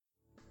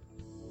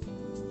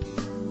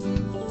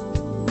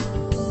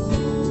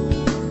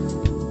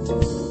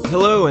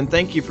Hello, and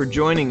thank you for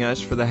joining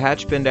us for the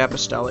Hatchbend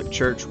Apostolic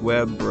Church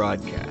web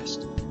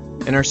broadcast.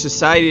 In our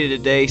society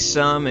today,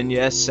 some, and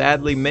yes,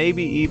 sadly,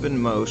 maybe even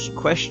most,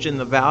 question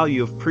the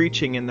value of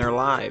preaching in their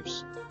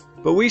lives.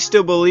 But we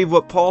still believe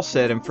what Paul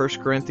said in 1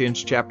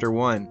 Corinthians chapter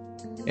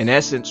 1. In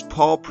essence,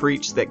 Paul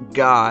preached that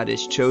God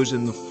has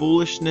chosen the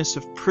foolishness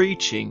of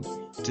preaching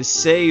to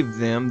save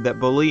them that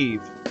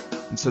believe.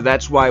 And so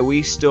that's why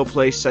we still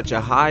place such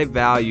a high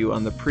value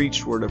on the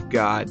preached word of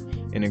God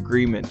in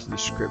agreement to the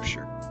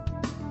Scripture.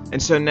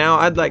 And so now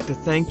I'd like to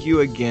thank you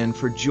again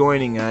for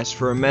joining us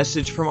for a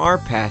message from our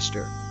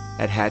pastor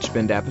at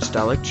Hatchbend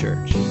Apostolic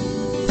Church.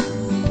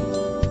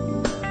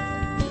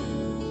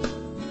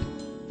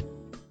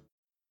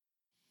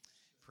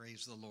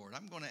 Praise the Lord.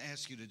 I'm going to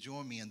ask you to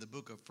join me in the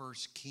book of 1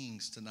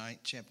 Kings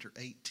tonight, chapter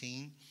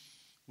 18.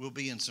 We'll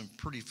be in some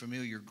pretty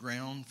familiar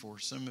ground for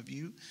some of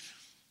you.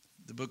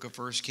 The book of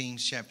 1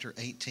 Kings, chapter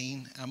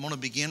 18. I'm going to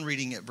begin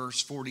reading at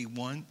verse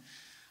 41.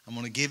 I'm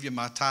going to give you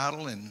my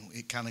title, and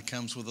it kind of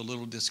comes with a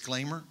little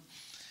disclaimer.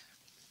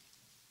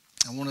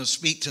 I want to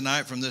speak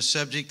tonight from this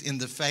subject, in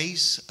the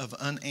face of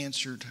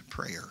unanswered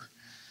prayer.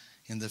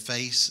 In the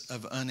face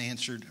of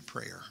unanswered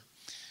prayer.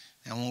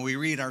 Now, when we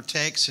read our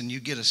text and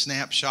you get a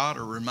snapshot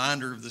or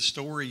reminder of the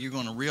story, you're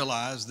going to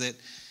realize that,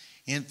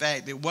 in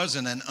fact, it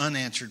wasn't an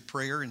unanswered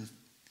prayer.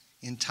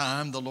 In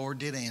time, the Lord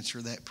did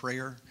answer that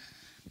prayer.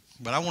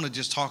 But I want to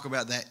just talk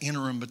about that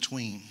interim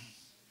between,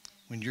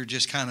 when you're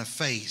just kind of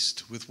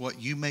faced with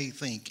what you may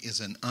think is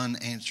an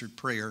unanswered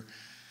prayer.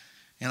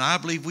 And I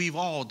believe we've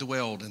all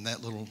dwelled in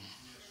that little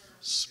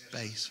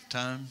space of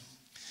time.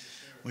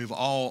 We've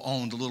all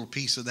owned a little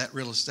piece of that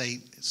real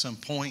estate at some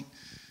point.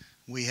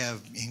 We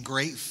have, in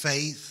great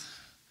faith,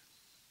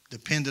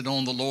 depended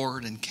on the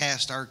Lord and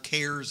cast our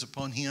cares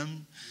upon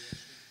Him.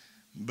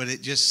 But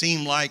it just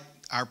seemed like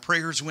our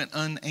prayers went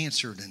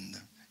unanswered, and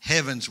the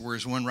heavens were,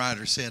 as one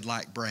writer said,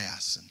 like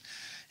brass. And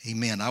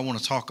amen. I want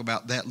to talk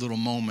about that little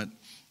moment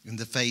in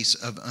the face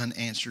of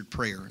unanswered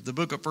prayer. The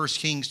book of 1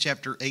 Kings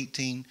chapter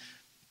 18,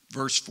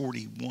 verse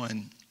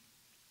 41.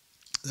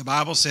 The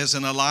Bible says,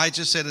 "And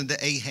Elijah said unto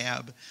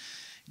Ahab,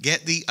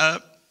 Get thee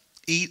up,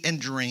 eat and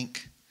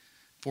drink,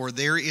 for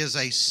there is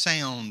a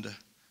sound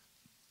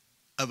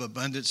of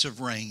abundance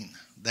of rain."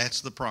 That's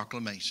the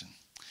proclamation.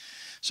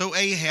 So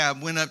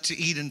Ahab went up to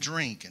eat and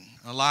drink, and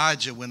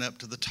Elijah went up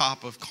to the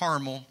top of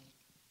Carmel,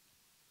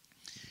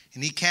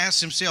 and he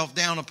cast himself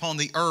down upon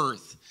the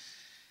earth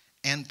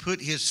and put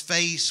his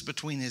face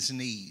between his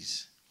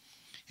knees.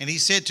 And he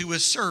said to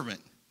his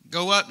servant,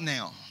 "Go up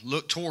now,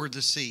 look toward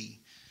the sea."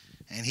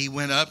 And he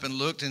went up and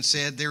looked and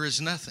said, "There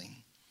is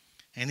nothing."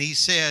 And he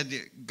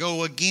said,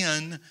 "Go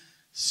again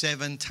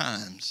 7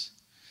 times.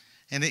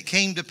 And it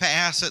came to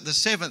pass at the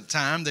 7th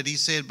time that he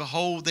said,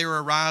 Behold, there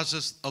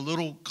arises a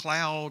little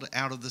cloud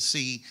out of the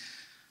sea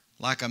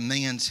like a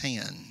man's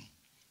hand.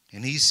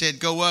 And he said,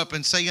 Go up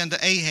and say unto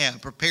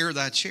Ahab, Prepare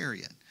thy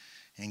chariot,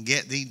 and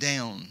get thee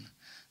down,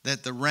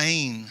 that the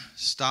rain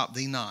stop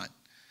thee not.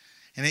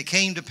 And it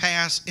came to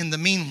pass in the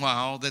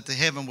meanwhile that the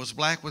heaven was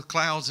black with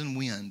clouds and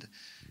wind,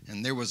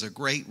 and there was a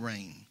great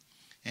rain.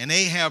 And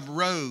Ahab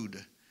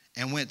rode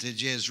and went to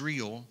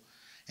Jezreel,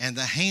 and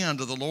the hand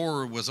of the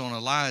Lord was on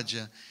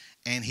Elijah,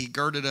 and he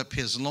girded up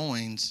his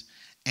loins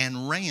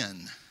and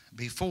ran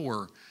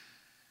before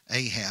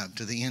Ahab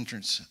to the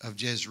entrance of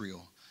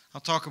Jezreel.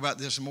 I'll talk about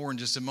this more in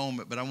just a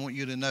moment, but I want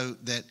you to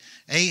note that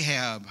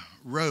Ahab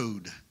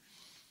rode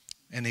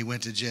and he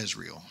went to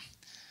Jezreel.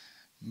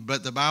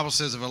 But the Bible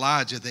says of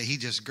Elijah that he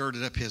just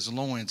girded up his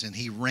loins and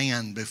he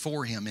ran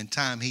before him. In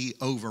time, he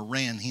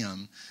overran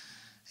him.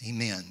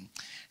 Amen.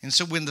 And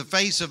so in the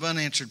face of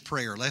unanswered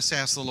prayer, let's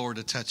ask the Lord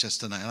to touch us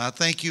tonight. And I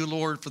thank you,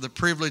 Lord, for the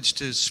privilege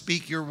to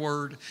speak your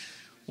word.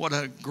 What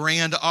a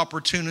grand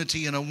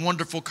opportunity and a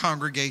wonderful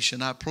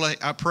congregation. I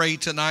pray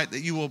tonight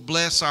that you will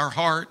bless our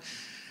heart,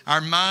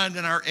 our mind,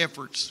 and our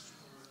efforts.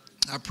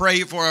 I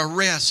pray for a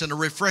rest and a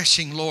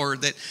refreshing,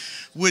 Lord, that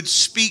would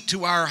speak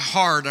to our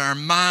heart, our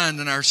mind,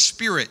 and our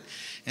spirit.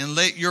 And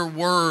let your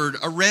word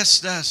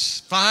arrest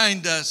us,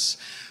 find us,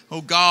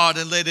 oh God,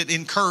 and let it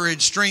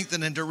encourage,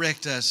 strengthen, and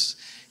direct us.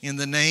 In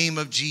the name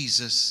of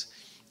Jesus,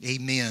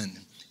 amen.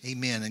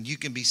 Amen. And you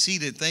can be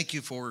seated. Thank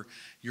you for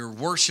your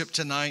worship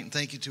tonight. And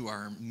thank you to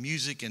our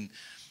music and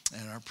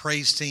our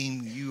praise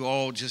team. You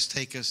all just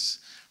take us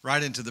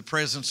right into the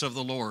presence of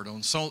the Lord.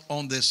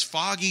 On this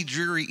foggy,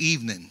 dreary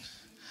evening,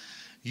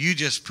 you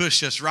just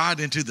push us right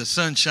into the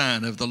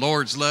sunshine of the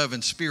Lord's love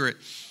and spirit.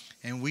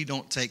 And we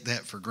don't take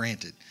that for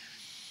granted.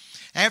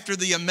 After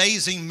the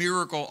amazing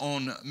miracle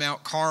on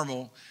Mount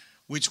Carmel,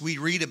 which we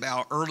read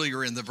about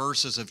earlier in the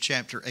verses of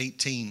chapter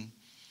 18,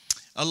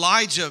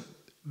 Elijah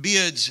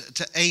bids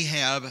to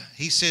Ahab,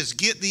 he says,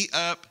 Get thee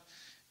up,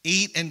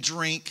 eat and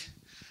drink,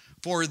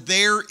 for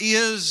there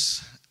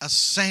is a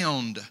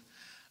sound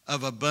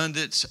of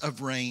abundance of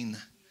rain.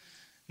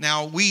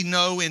 Now we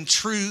know in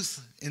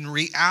truth, in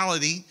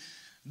reality,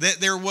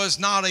 that there was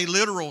not a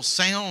literal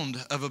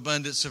sound of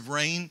abundance of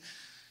rain.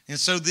 And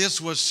so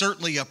this was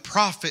certainly a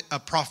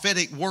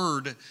prophetic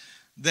word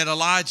that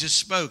Elijah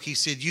spoke. He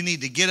said, you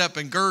need to get up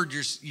and gird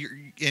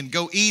and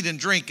go eat and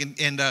drink,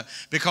 and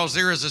because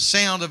there is a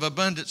sound of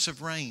abundance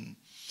of rain.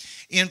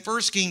 In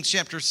 1 Kings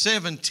chapter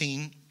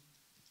 17,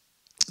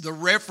 the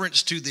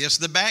reference to this,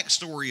 the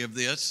backstory of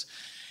this,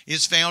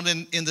 is found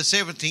in the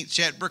 17th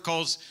chapter,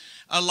 because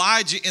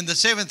Elijah in the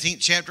 17th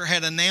chapter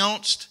had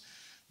announced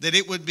that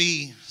it would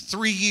be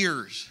 3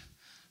 years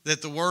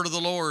that the word of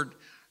the Lord,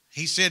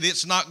 he said,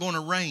 it's not going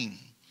to rain.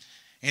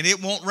 And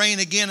it won't rain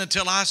again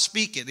until I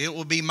speak it. It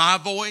will be my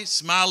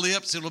voice, my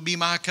lips, it will be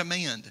my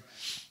command.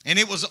 And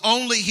it was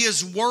only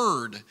his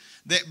word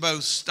that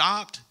both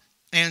stopped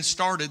and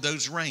started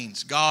those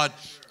rains. God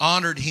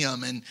honored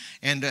him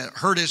and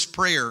heard his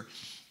prayer.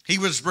 He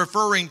was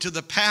referring to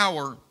the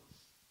power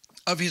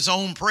of his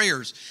own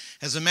prayers.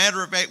 As a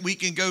matter of fact, we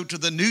can go to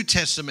the New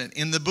Testament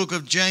in the book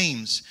of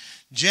James.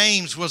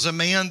 James was a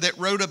man that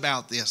wrote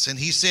about this, and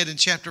he said in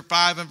chapter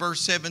 5 and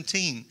verse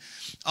 17,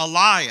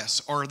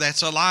 Elias, or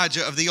that's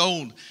Elijah of the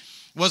old,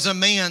 was a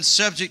man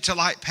subject to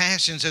like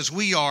passions as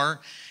we are,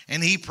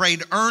 and he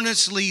prayed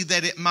earnestly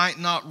that it might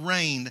not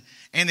rain,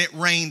 and it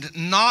rained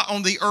not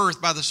on the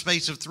earth by the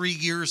space of 3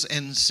 years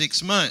and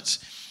 6 months.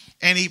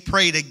 And he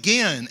prayed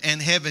again,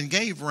 and heaven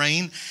gave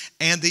rain,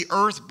 and the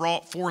earth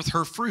brought forth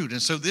her fruit.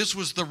 And so this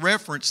was the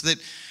reference that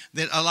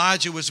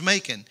Elijah was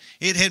making.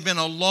 It had been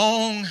a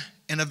long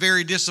and a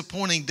very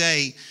disappointing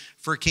day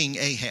for King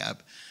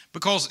Ahab.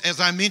 Because as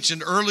I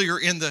mentioned earlier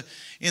in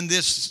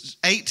this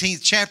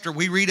 18th chapter,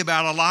 we read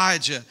about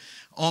Elijah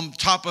on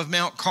top of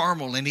Mount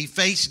Carmel, and he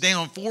faced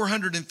down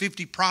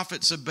 450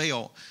 prophets of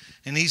Baal.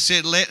 And he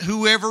said, let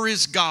whoever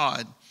is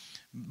God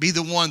be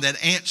the one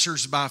that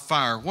answers by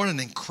fire. What an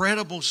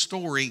incredible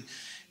story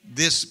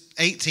this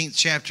 18th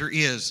chapter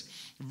is.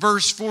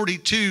 Verse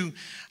 42,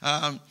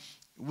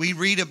 we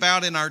read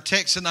about in our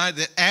text tonight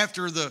that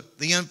after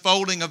the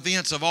unfolding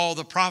events of all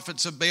the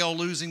prophets of Baal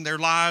losing their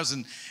lives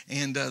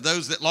and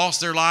those that lost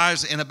their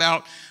lives, and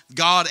about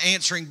God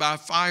answering by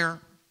fire,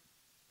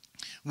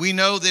 we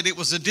know that it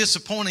was a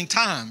disappointing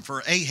time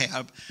for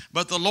Ahab.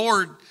 But the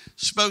Lord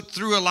spoke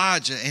through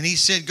Elijah, and he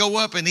said, go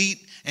up and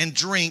eat and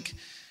drink.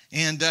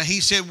 And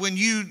he said, when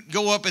you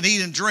go up and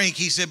eat and drink,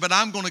 he said, but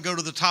I'm going to go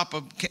to the top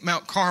of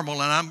Mount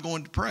Carmel and I'm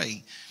going to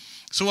pray.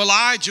 So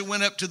Elijah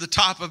went up to the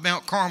top of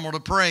Mount Carmel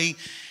to pray.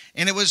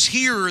 And it was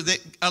here that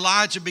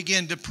Elijah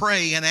began to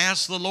pray and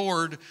ask the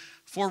Lord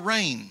for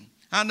rain.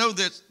 I know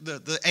that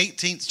the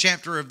 18th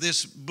chapter of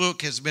this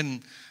book has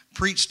been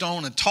preached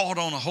on and taught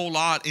on a whole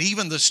lot, and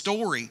even the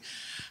story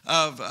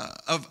of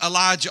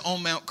Elijah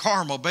on Mount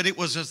Carmel. But it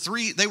was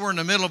they were in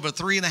the middle of a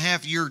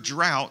 3.5 year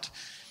drought.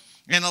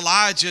 And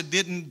Elijah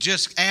didn't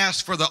just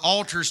ask for the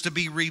altars to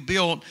be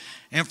rebuilt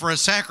and for a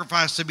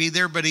sacrifice to be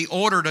there, but he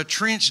ordered a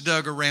trench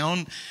dug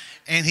around,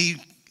 and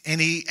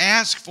he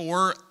asked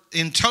for,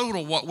 in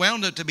total, what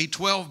wound up to be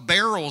 12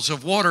 barrels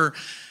of water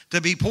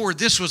to be poured.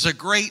 This was a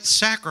great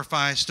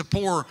sacrifice, to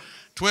pour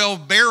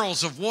 12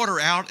 barrels of water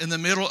out in the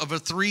middle of a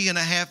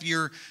 3.5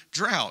 year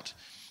drought.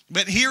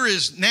 But here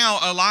is now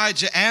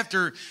Elijah,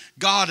 after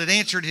God had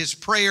answered his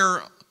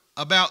prayer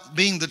about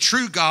being the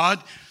true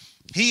God,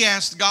 he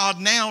asked God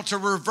now to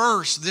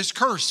reverse this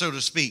curse, so to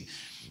speak.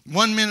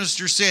 One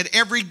minister said,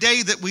 every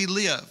day that we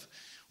live,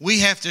 we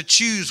have to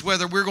choose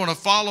whether we're going to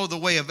follow the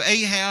way of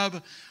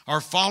Ahab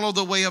or follow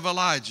the way of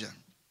Elijah.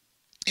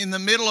 In the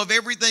middle of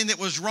everything that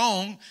was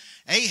wrong,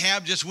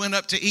 Ahab just went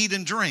up to eat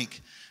and drink.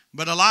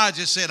 But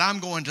Elijah said, I'm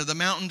going to the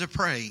mountain to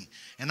pray,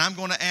 and I'm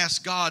going to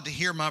ask God to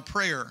hear my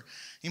prayer.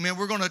 Amen.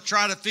 We're going to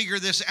try to figure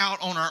this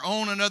out on our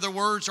own, in other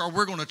words, or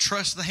we're going to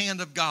trust the hand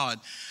of God.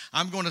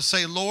 I'm going to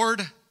say,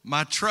 Lord,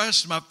 my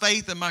trust, my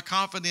faith, and my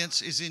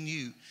confidence is in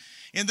you.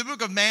 In the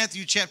book of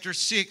Matthew chapter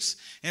 6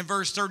 and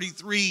verse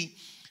 33,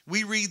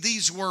 we read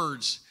these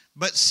words,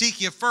 but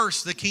seek ye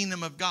first the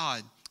kingdom of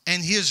God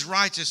and his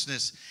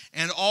righteousness,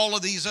 and all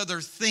of these other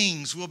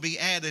things will be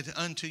added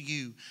unto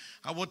you.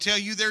 I will tell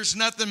you, there's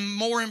nothing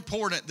more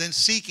important than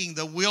seeking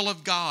the will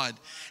of God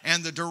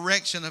and the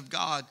direction of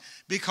God,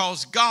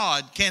 because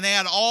God can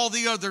add all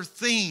the other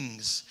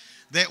things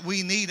that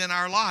we need in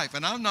our life.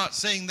 And I'm not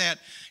saying that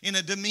in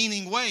a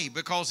demeaning way,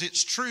 because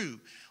it's true.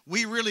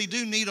 We really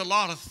do need a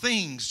lot of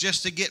things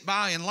just to get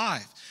by in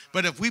life.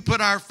 But if we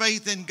put our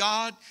faith in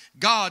God,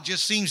 God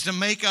just seems to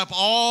make up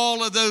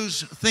all of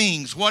those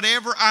things.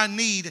 Whatever I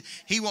need,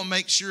 he will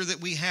make sure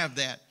that we have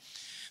that.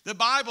 The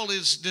Bible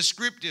is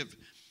descriptive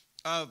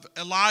of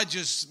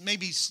Elijah's,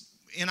 maybe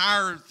in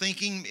our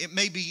thinking, it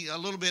may be a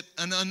little bit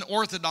an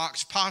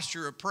unorthodox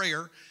posture of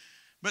prayer,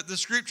 but the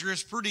scripture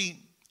is pretty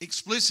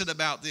explicit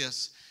about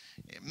this.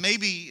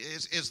 Maybe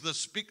as the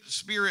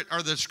spirit,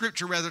 or the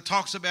scripture rather,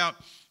 talks about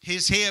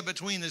his head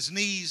between his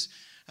knees,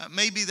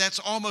 maybe that's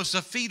almost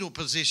a fetal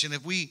position,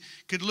 if we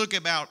could look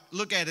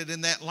at it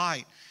in that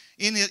light.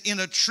 In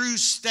a true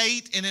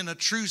state and in a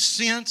true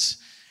sense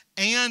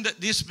and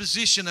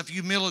disposition of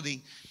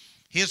humility,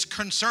 his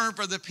concern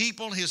for the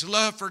people, his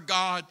love for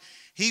God,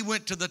 he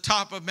went to the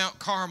top of Mount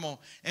Carmel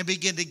and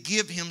began to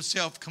give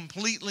himself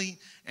completely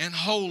and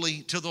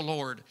wholly to the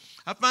Lord.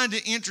 I find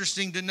it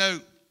interesting to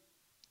note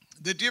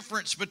the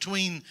difference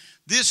between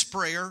this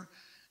prayer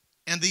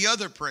and the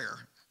other prayer.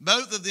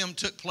 Both of them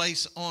took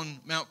place on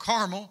Mount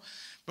Carmel.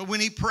 But when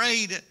he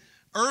prayed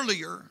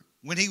earlier,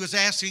 when he was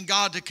asking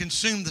God to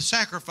consume the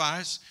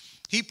sacrifice,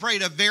 he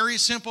prayed a very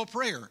simple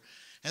prayer.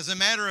 As a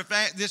matter of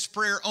fact, this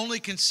prayer only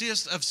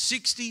consists of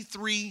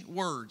 63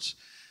 words.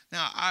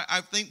 Now,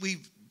 I think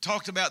we've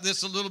talked about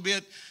this a little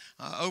bit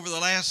over the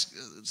last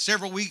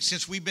several weeks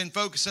since we've been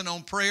focusing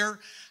on prayer.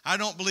 I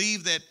don't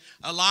believe that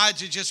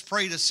Elijah just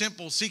prayed a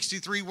simple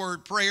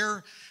 63-word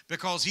prayer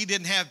because he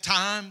didn't have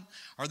time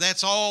or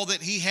that's all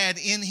that he had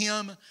in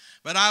him.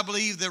 But I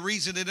believe the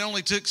reason it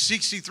only took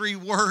 63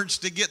 words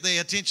to get the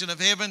attention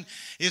of heaven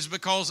is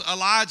because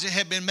Elijah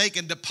had been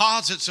making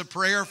deposits of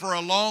prayer for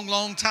a long,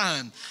 long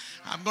time.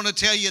 I'm going to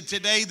tell you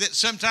today that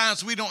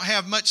sometimes we don't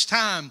have much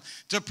time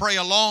to pray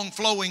a long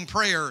flowing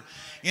prayer.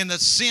 In a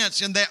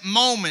sense, in that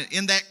moment,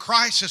 in that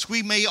crisis,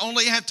 we may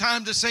only have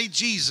time to say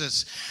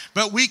Jesus,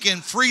 but we can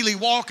freely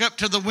walk up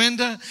to the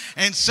window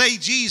and say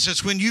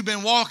Jesus when you've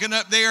been walking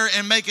up there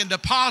and making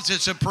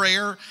deposits of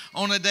prayer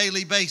on a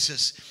daily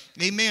basis.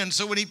 Amen.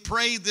 So when he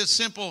prayed this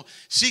simple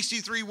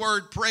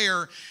 63-word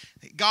prayer,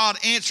 God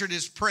answered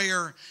his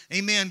prayer.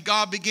 Amen.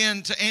 God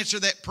began to answer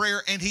that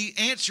prayer, and he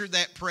answered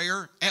that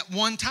prayer at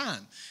one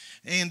time.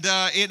 And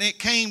it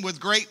came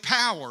with great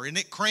power, and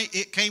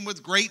it came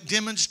with great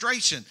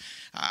demonstration.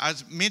 I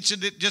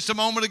mentioned it just a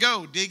moment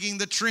ago, digging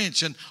the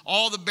trench and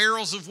all the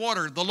barrels of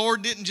water. The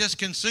Lord didn't just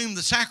consume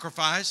the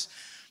sacrifice,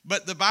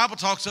 but the Bible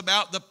talks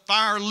about the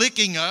fire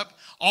licking up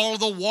all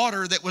the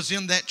water that was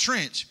in that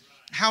trench.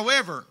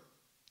 However,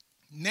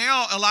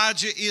 now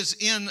Elijah is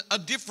in a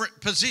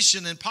different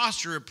position and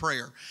posture of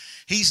prayer.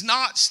 He's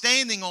not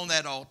standing on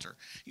that altar.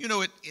 You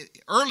know,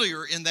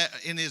 earlier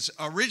in his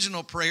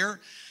original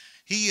prayer,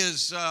 he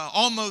is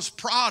almost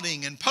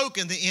prodding and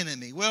poking the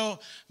enemy.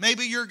 Well,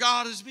 maybe your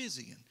God is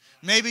busy, and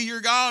maybe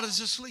your God is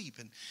asleep.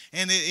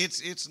 And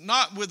it's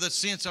not with a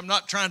sense, I'm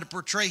not trying to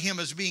portray him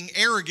as being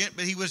arrogant,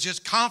 but he was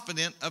just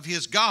confident of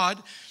his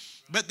God.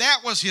 But that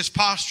was his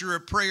posture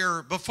of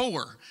prayer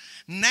before.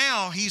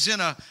 Now he's in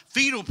a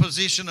fetal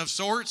position of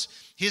sorts,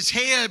 his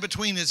head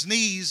between his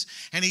knees,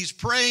 and he's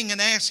praying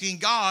and asking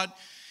God.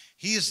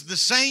 He is the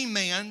same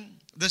man,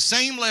 the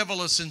same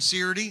level of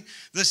sincerity,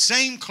 the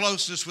same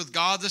closeness with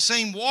God, the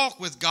same walk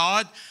with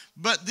God,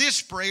 but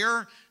this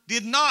prayer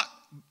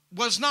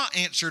was not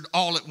answered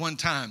all at one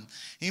time.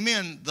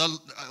 Amen.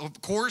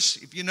 Of course,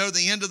 if you know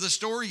the end of the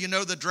story, you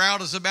know the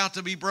drought is about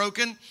to be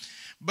broken,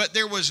 but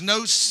there was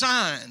no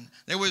sign.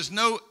 There was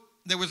no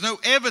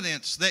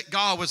evidence that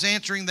God was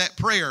answering that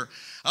prayer.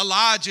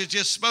 Elijah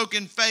just spoke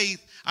in faith.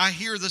 I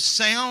hear the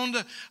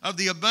sound of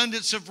the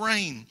abundance of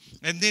rain.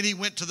 And then he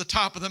went to the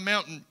top of the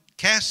mountain,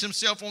 cast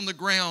himself on the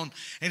ground,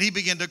 and he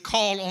began to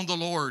call on the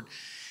Lord.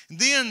 And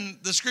then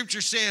the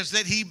scripture says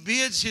that he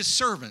bids his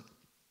servant.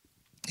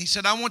 He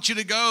said, I want you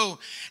to go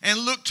and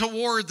look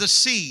toward the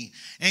sea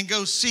and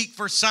go seek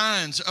for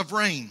signs of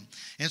rain.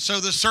 And so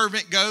the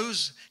servant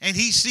goes and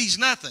he sees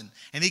nothing.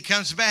 And he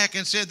comes back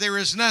and said, there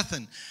is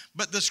nothing.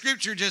 But the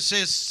scripture just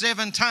says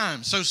 7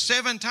 times. So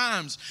 7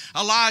 times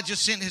Elijah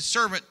sent his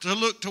servant to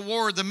look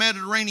toward the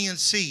Mediterranean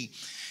Sea.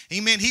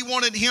 Amen. He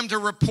wanted him to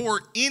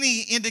report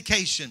any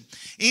indication,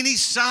 any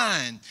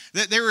sign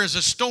that there is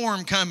a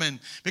storm coming.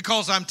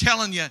 Because I'm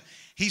telling you,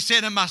 he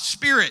said, in my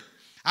spirit,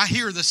 I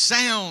hear the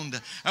sound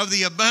of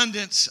the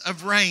abundance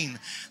of rain.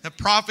 The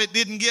prophet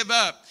didn't give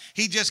up.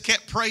 He just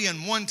kept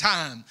praying 1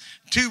 time,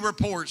 2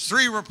 reports,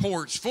 3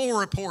 reports, 4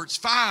 reports,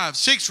 5,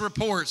 6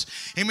 reports.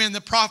 Amen. The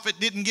prophet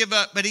didn't give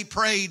up, but he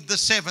prayed the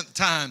 7th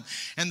time.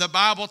 And the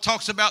Bible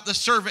talks about the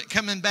servant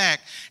coming back.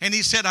 And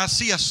he said, I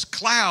see a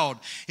cloud.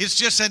 It's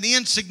just an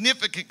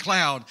insignificant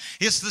cloud.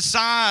 It's the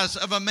size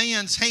of a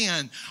man's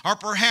hand. Or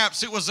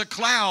perhaps it was a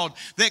cloud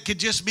that could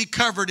just be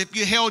covered if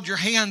you held your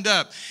hand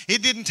up.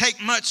 It didn't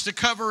take much to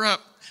cover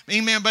up.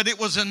 Amen, but it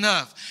was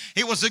enough.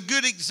 It was a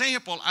good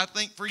example, I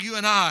think, for you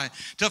and I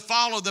to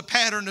follow the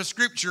pattern of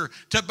Scripture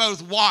to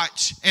both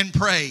watch and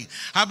pray.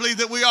 I believe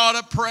that we ought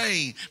to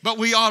pray, but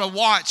we ought to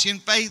watch in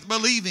faith,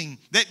 believing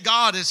that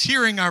God is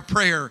hearing our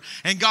prayer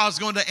and God's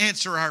going to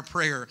answer our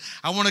prayer.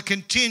 I want to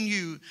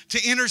continue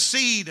to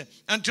intercede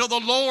until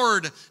the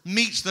Lord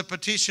meets the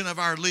petition of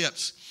our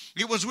lips.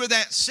 It was with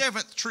that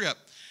 7th trip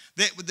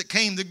that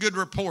came the good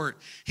report.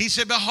 He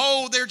said,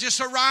 behold, there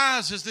just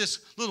arises this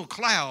little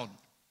cloud.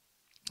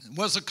 It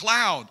was a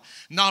cloud,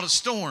 not a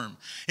storm.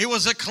 It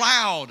was a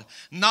cloud,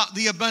 not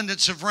the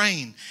abundance of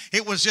rain.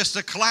 It was just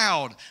a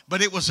cloud,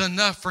 but it was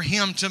enough for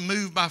him to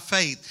move by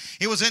faith.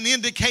 It was an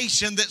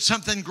indication that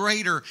something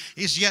greater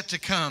is yet to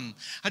come.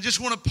 I just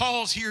want to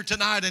pause here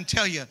tonight and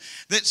tell you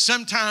that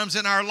sometimes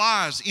in our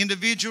lives,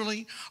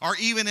 individually, or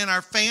even in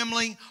our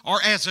family, or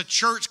as a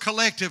church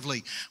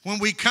collectively, when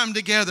we come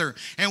together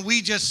and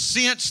we just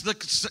sense the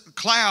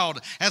cloud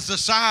as the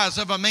size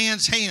of a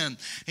man's hand,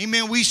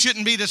 amen, we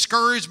shouldn't be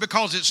discouraged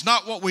because it's it's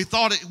not what we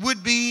thought it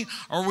would be,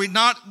 or we're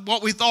not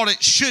what we thought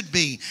it should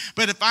be.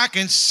 But if I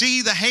can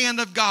see the hand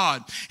of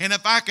God, and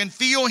if I can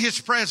feel His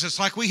presence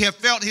like we have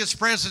felt His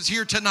presence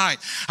here tonight,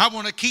 I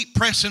want to keep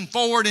pressing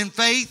forward in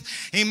faith.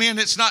 Amen.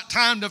 It's not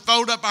time to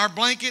fold up our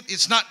blanket.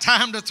 It's not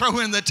time to throw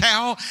in the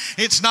towel.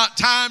 It's not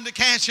time to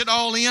cash it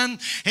all in.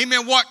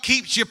 Amen. What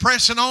keeps you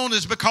pressing on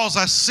is because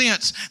I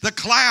sense the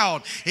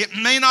cloud. It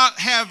may not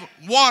have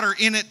water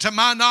in it to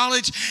my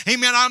knowledge.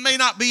 Amen. I may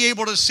not be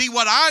able to see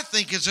what I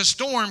think is a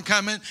storm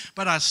coming,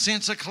 but I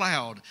sense a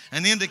cloud,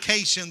 an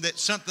indication that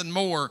something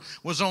more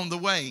was on the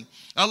way.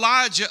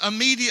 Elijah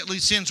immediately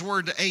sends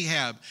word to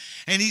Ahab,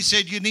 and he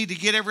said, you need to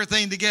get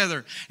everything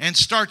together and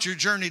start your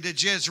journey to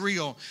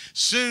Jezreel.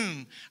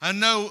 Soon, I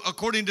know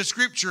according to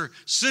Scripture,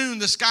 soon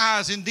the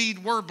skies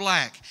indeed were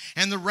black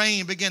and the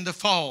rain began to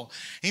fall.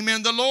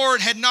 Amen. The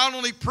Lord had not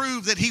only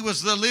proved that He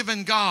was the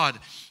living God,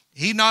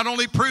 He not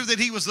only proved that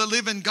He was the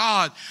living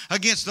God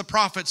against the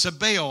prophets of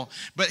Baal,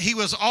 but He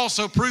was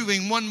also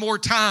proving one more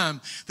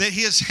time that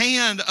His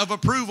hand of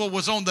approval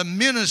was on the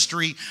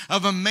ministry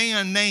of a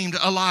man named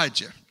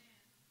Elijah.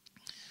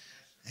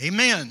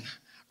 Amen.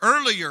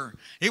 Earlier,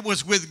 it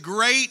was with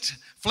great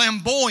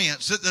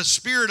flamboyance that the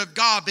Spirit of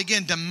God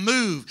began to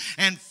move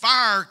and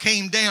fire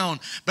came down.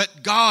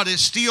 But God is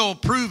still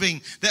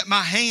proving that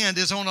my hand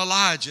is on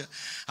Elijah.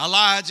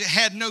 Elijah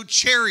had no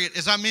chariot,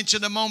 as I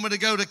mentioned a moment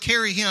ago, to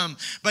carry him,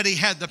 but he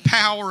had the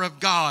power of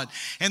God.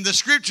 And the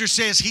Scripture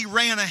says he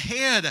ran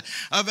ahead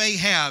of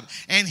Ahab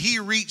and he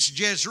reached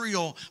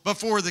Jezreel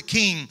before the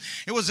king.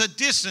 It was a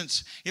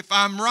distance, if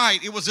I'm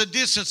right, it was a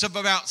distance of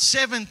about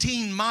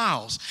 17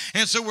 miles.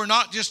 And so we're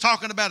not just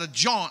talking about a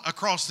jaunt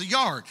across the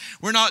yard.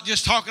 We're not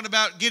just talking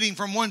about getting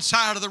from one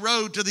side of the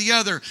road to the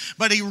other,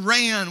 but he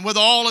ran with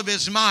all of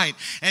his might.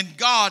 And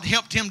God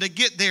helped him to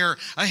get there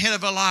ahead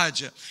of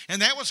Elijah.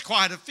 And that was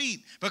quite a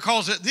feat,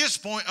 because at this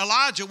point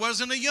Elijah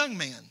wasn't a young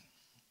man.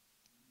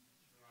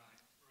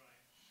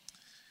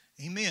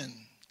 Amen.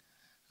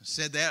 I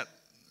said that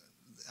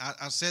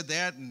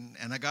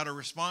and I got a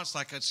response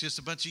like it's just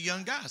a bunch of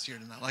young guys here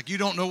tonight. Like you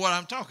don't know what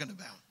I'm talking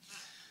about.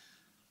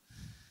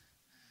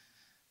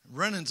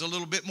 Running's a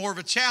little bit more of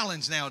a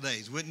challenge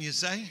nowadays, wouldn't you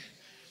say?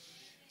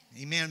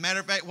 Amen.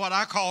 Matter of fact, what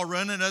I call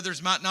running,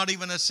 others might not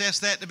even assess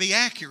that to be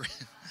accurate.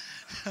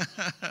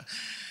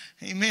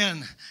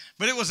 Amen.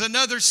 But it was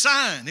another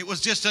sign. It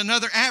was just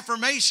another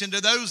affirmation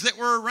to those that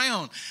were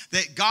around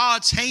that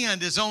God's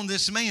hand is on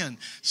this man.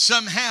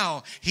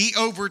 Somehow he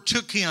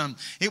overtook him.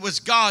 It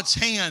was God's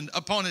hand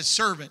upon his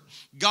servant.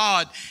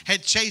 God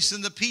had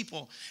chastened the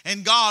people,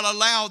 and God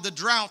allowed the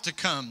drought to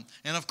come.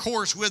 And of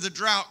course, with the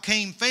drought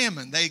came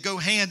famine. They go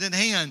hand in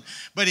hand.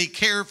 But he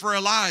cared for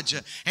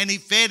Elijah, and he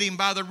fed him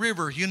by the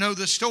river. You know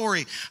the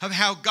story of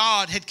how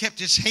God had kept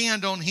his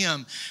hand on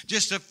him.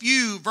 Just a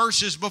few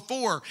verses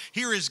before,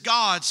 here is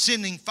God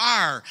sending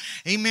fire,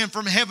 amen,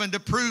 from heaven to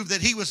prove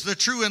that he was the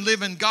true and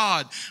living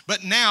God.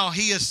 But now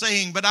he is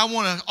saying, but I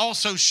want to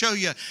also show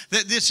you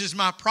that this is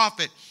my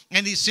prophet.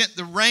 And he sent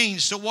the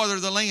rains to water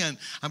the land.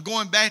 I'm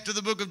going back to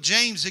the book of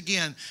James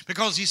again,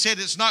 because he said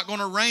it's not going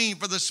to rain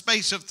for the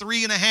space of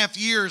 3.5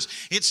 years.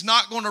 It's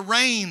not going to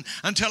rain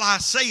until I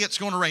say it's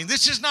going to rain.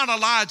 This is not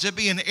Elijah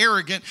being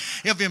arrogant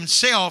of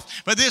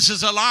himself, but this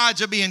is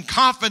Elijah being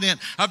confident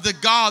of the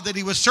God that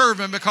he was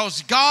serving,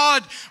 because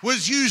God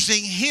was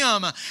using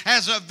him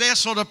as a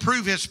vessel to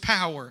prove his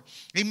power.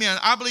 Amen.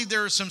 I believe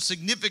there are some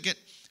significant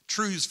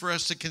truths for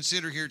us to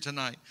consider here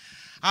tonight.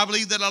 I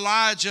believe that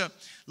Elijah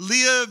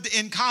lived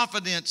in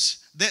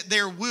confidence that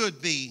there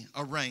would be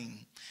a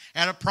rain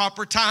at a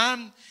proper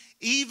time.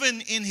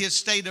 Even in his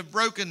state of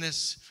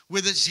brokenness,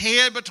 with his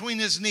head between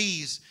his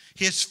knees,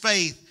 his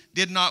faith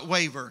did not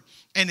waver,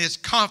 and his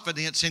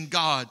confidence in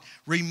God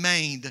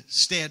remained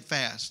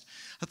steadfast.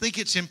 I think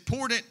it's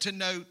important to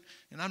note,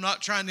 and I'm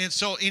not trying to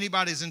insult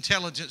anybody's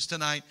intelligence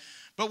tonight,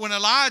 but when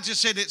Elijah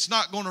said it's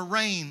not going to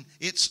rain,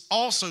 it's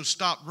also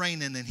stopped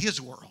raining in his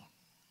world.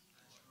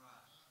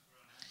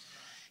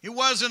 It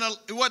wasn't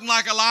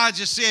like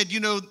Elijah said, you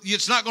know,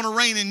 it's not going to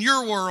rain in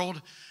your world,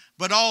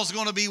 but all's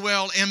going to be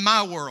well in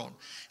my world.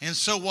 And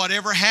so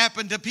whatever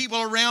happened to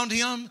people around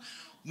him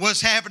was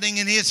happening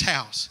in his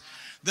house.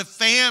 The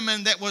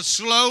famine that was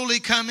slowly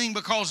coming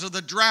because of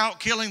the drought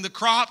killing the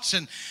crops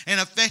and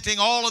affecting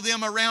all of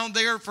them around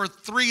there for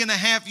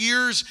 3.5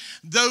 years,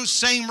 those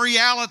same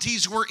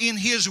realities were in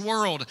his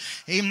world.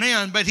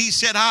 Amen. But he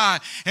said, I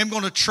am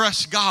going to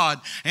trust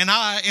God and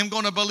I am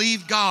going to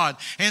believe God.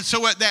 And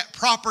so at that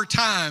proper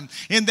time,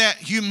 in that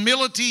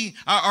humility,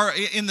 or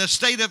in the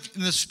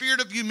spirit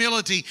of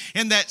humility,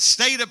 in that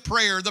state of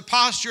prayer, the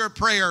posture of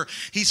prayer,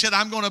 he said,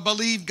 I'm going to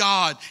believe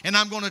God and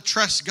I'm going to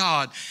trust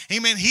God.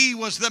 Amen. He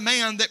was the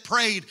man man that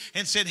prayed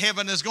and said,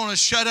 heaven is going to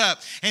shut up.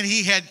 And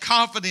he had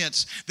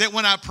confidence that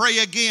when I pray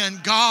again,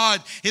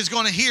 God is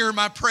going to hear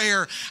my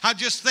prayer. I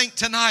just think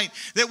tonight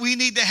that we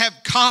need to have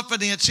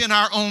confidence in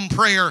our own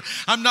prayer.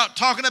 I'm not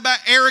talking about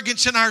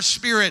arrogance in our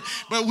spirit,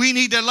 but we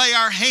need to lay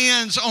our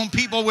hands on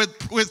people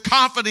with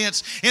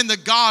confidence in the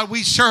God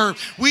we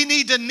serve. We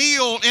need to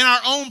kneel in our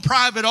own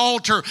private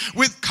altar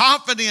with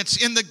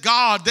confidence in the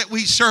God that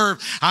we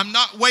serve. I'm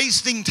not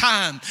wasting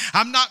time.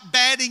 I'm not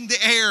batting the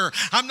air.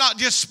 I'm not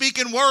just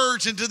speaking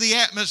words into the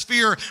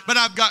atmosphere, but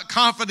I've got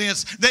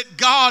confidence that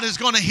God is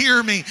going to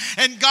hear me,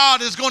 and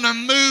God is going to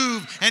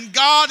move, and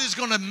God is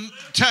going to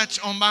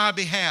touch on my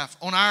behalf,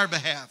 on our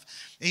behalf.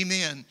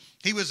 Amen.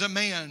 He was a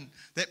man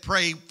that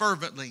prayed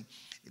fervently.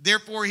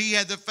 Therefore, he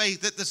had the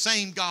faith that the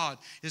same God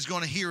is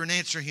going to hear and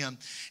answer him.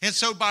 And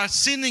so by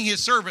sending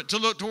his servant to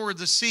look toward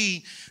the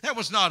sea, that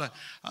was not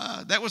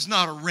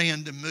a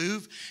random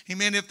move.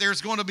 Amen. If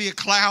there's going to be a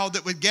cloud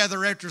that would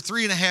gather after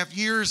 3.5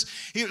 years,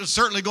 it was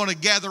certainly going to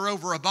gather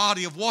over a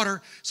body of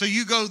water. So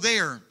you go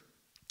there,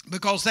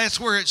 because that's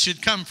where it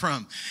should come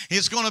from.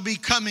 It's going to be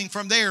coming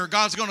from there.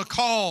 God's going to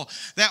call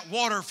that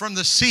water from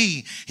the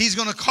sea. He's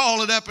going to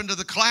call it up into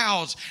the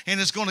clouds,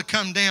 and it's going to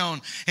come down.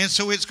 And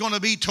so it's going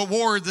to be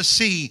toward the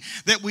sea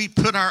that we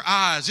put our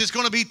eyes. It's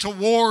going to be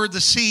toward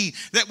the sea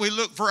that we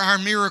look for our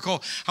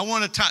miracle. I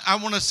want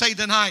to say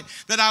tonight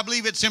that I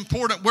believe it's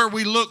important where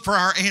we look for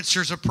our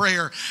answers of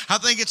prayer. I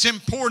think it's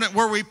important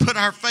where we put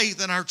our faith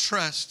and our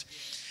trust.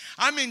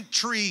 I'm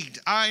intrigued.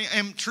 I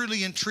am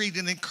truly intrigued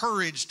and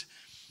encouraged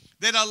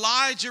that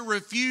Elijah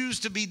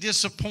refused to be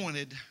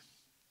disappointed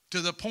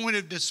to the point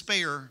of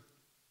despair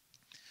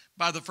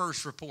by the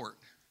first report,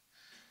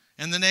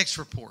 and the next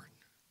report,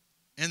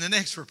 and the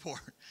next report.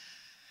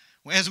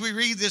 As we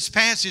read this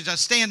passage, I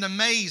stand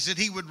amazed that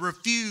he would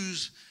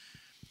refuse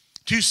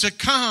to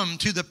succumb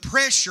to the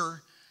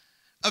pressure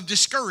of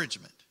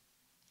discouragement.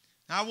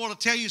 Now, I want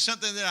to tell you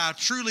something that I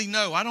truly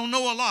know. I don't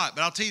know a lot,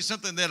 but I'll tell you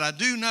something that I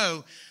do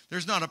know.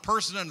 There's not a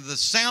person under the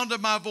sound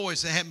of my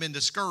voice that hasn't been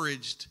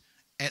discouraged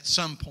at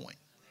some point.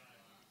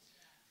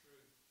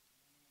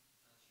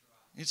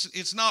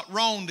 It's not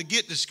wrong to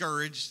get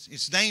discouraged.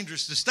 It's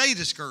dangerous to stay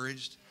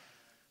discouraged.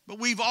 But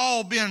we've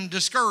all been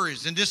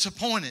discouraged and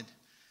disappointed.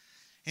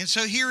 And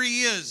so here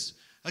he is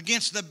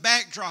against the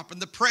backdrop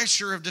and the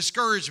pressure of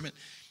discouragement.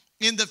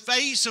 In the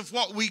face of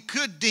what we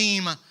could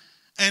deem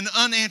an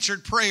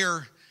unanswered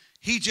prayer,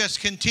 he just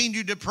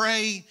continued to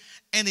pray,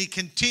 and he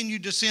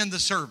continued to send the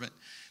servant.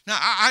 Now,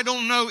 I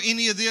don't know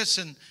any of this,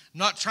 and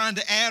not trying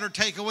to add or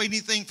take away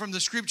anything from the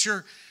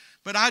scripture,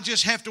 but I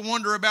just have to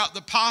wonder about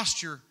the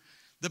posture,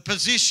 the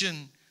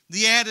position,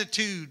 the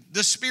attitude,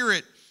 the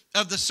spirit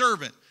of the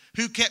servant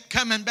who kept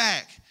coming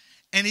back,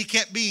 and he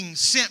kept being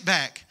sent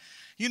back.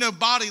 You know,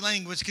 body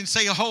language can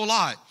say a whole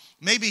lot.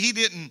 Maybe he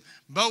didn't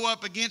bow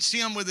up against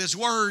him with his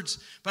words,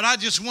 but I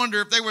just wonder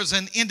if there was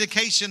an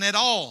indication at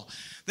all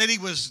that he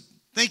was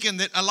thinking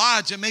that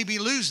Elijah may be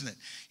losing it.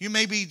 You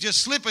may be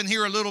just slipping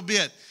here a little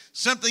bit.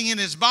 Something in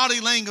his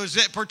body language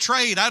that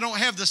portrayed, I don't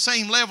have the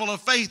same level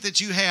of faith that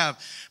you have.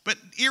 But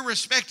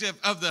irrespective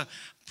of the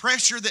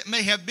pressure that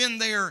may have been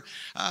there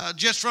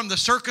just from the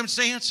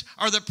circumstance,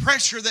 or the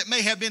pressure that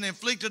may have been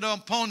inflicted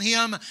upon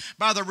him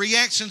by the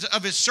reactions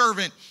of his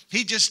servant,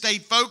 he just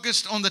stayed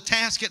focused on the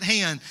task at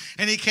hand,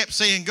 and he kept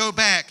saying, go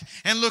back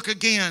and look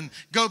again,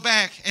 go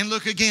back and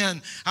look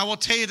again. I will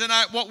tell you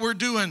tonight, what we're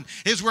doing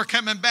is we're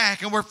coming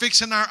back and we're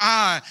fixing our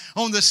eye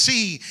on the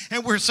sea,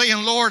 and we're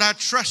saying, Lord, I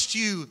trust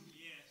you.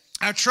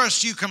 I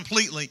trust you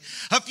completely.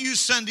 A few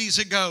Sundays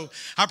ago,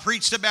 I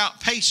preached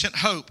about patient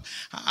hope.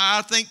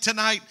 I think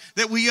tonight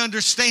that we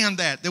understand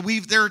that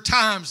there are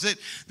times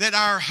that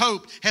our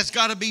hope has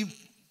got to be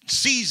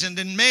seasoned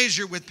and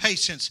measured with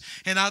patience.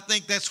 And I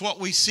think that's what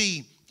we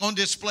see on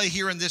display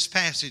here in this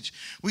passage.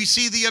 We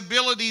see the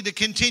ability to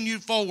continue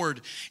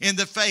forward in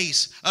the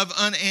face of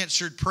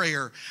unanswered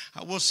prayer.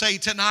 I will say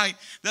tonight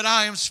that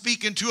I am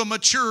speaking to a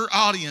mature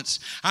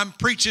audience. I'm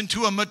preaching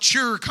to a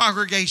mature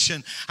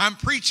congregation. I'm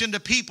preaching to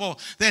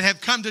people that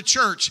have come to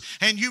church,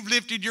 and you've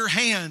lifted your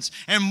hands,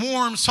 and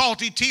warm,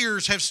 salty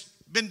tears have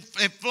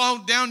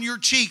flowed down your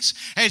cheeks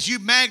as you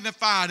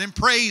magnified and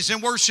praised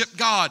and worshiped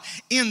God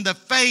in the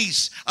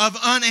face of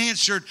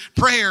unanswered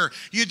prayer.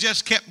 You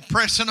just kept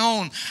pressing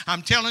on.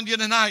 I'm telling you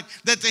tonight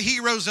that the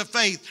heroes of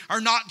faith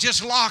are not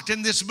just locked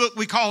in this book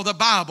we call the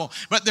Bible,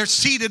 but they're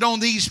seated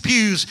on these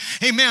pews.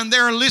 Amen.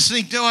 They're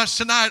listening to us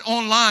tonight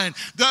online.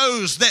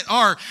 Those that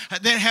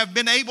have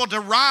been able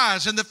to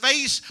rise in the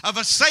face of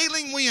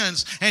assailing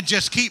winds and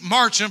just keep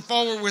marching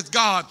forward with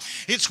God.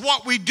 It's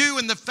what we do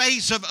in the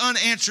face of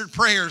unanswered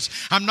prayers.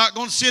 I'm not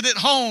going to sit at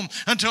home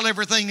until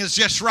everything is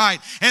just right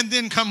and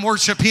then come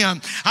worship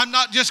Him. I'm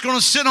not just going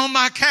to sit on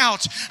my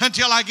couch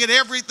until I get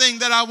everything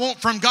that I want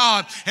from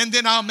God and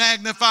then I'll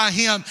magnify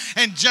Him.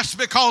 And just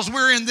because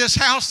we're in this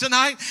house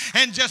tonight,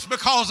 and just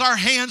because our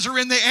hands are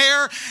in the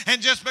air,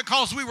 and just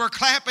because we were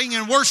clapping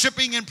and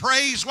worshiping and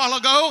praise a while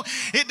ago,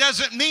 it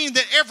doesn't mean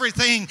that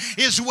everything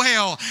is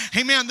well.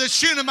 Amen. The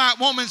Shunammite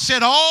woman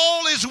said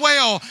all is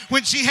well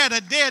when she had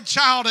a dead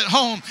child at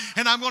home.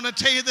 And I'm going to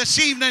tell you this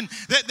evening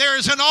that there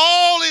is an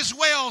all is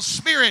well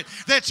spirit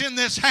that's in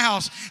this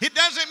house. It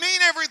doesn't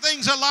mean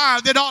everything's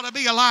alive that ought to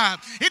be alive.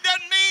 It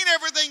doesn't mean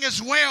everything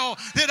is well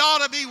that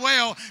ought to be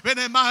well. But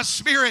in my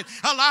spirit,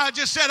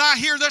 Elijah said, I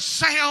hear the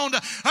sound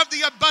of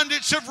the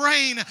abundance of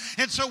rain.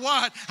 And so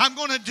what I'm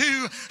going to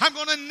do, I'm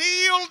going to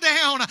kneel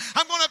down.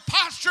 I'm going to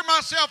posture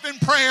myself in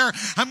prayer.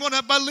 I'm going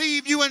to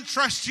believe you and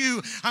trust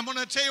you. I'm going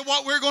to tell you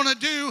what we're going to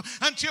do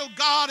until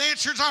God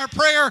answers our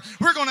prayer.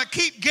 We're going to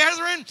keep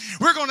gathering.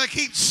 We're going to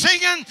keep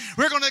singing.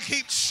 We're going to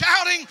keep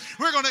shouting.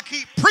 We're going to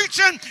keep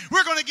preaching.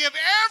 We're going to give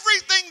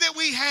everything that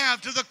we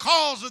have to the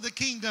cause of the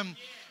kingdom.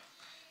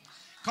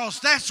 Because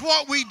that's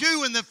what we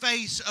do in the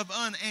face of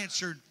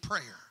unanswered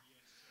prayer.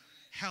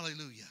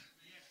 Hallelujah.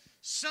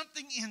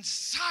 Something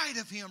inside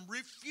of him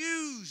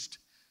refused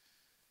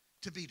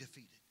to be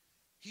defeated.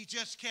 He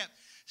just kept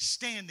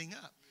standing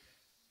up.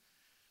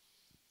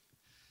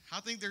 I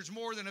think there's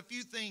more than a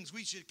few things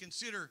we should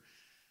consider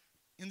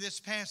in this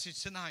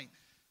passage tonight.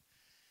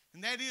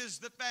 And that is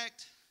the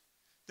fact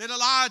that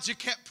Elijah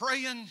kept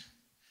praying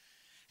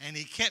and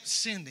he kept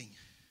sending.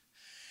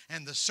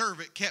 And the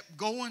servant kept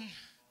going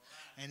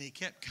and he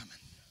kept coming.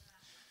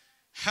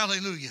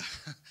 Hallelujah.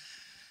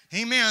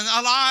 Amen.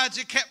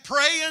 Elijah kept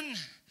praying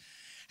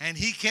and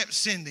he kept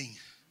sending.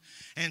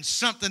 And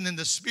something in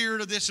the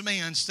spirit of this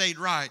man stayed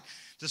right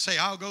to say,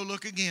 I'll go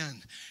look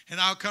again and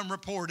I'll come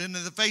report. Into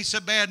the face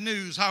of bad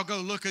news, I'll go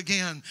look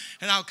again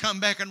and I'll come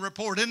back and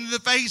report. Into the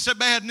face of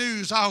bad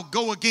news, I'll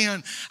go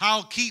again.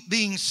 I'll keep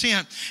being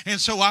sent.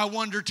 And so I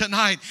wonder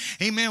tonight,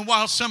 amen,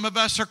 while some of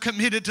us are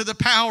committed to the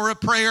power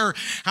of prayer,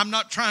 I'm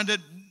not trying to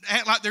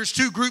act like there's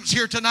two groups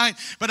here tonight,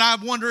 but I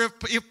wonder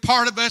if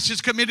part of us is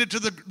committed to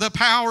the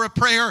power of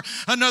prayer.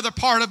 Another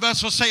part of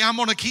us will say, I'm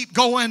going to keep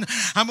going.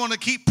 I'm going to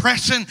keep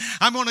pressing.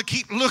 I'm going to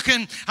keep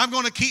looking. I'm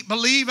going to keep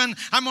believing.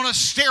 I'm going to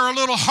stare a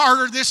little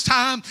harder this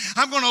time.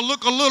 I'm going to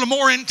look a little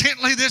more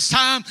intently this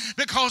time,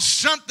 because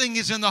something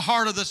is in the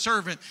heart of the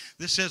servant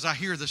that says, I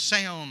hear the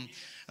sound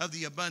of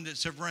the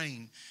abundance of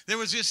rain. There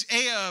was this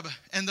ebb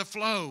and the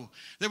flow.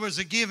 There was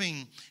a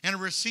giving and a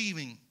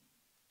receiving.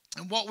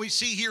 And what we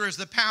see here is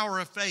the power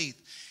of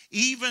faith,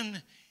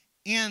 even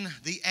in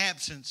the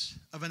absence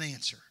of an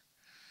answer.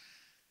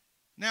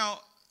 Now,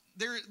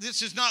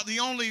 this is not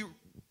the only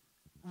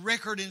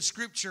record in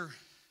Scripture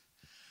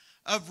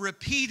of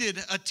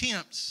repeated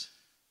attempts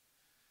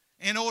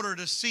in order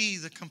to see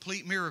the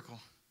complete miracle.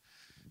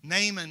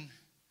 Naaman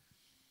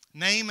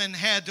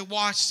had to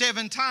wash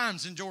 7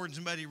 times in Jordan's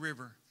muddy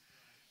river.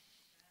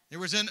 There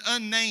was an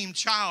unnamed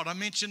child I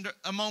mentioned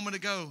a moment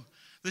ago,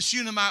 the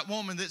Shunammite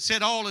woman that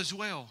said all is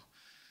well.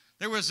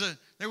 There was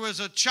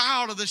a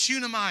child of the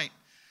Shunammite.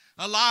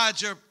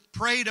 Elijah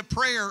prayed a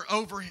prayer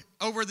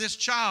over this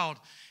child.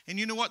 And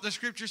you know what the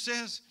Scripture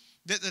says?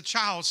 That the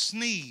child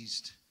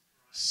sneezed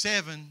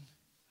 7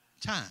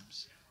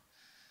 times.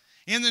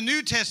 In the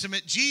New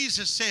Testament,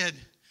 Jesus said,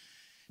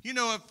 you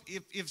know,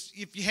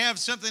 if you have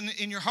something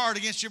in your heart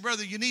against your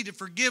brother, you need to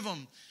forgive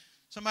them.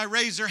 Somebody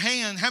raise their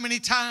hand. How many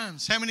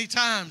times? How many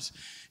times?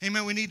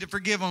 Amen. We need to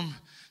forgive them.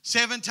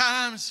 7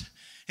 times.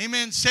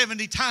 Amen.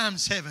 70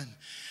 times 7.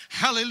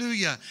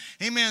 Hallelujah.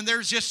 Amen.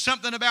 There's just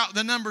something about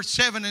the number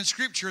 7 in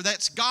Scripture.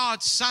 That's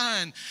God's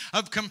sign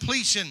of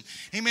completion.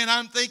 Amen.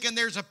 I'm thinking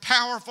there's a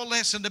powerful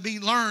lesson to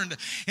be learned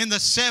in the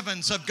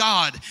 7s of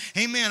God.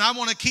 Amen. I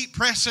want to keep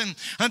pressing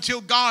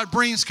until God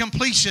brings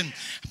completion.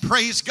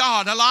 Praise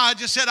God.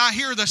 Elijah said, I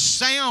hear the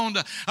sound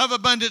of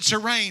abundance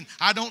of rain.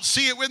 I don't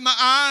see it with my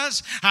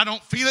eyes. I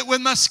don't feel it with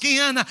my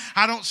skin.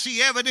 I don't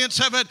see evidence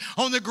of it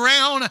on the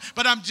ground.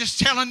 But I'm just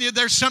telling you,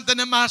 there's something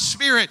in my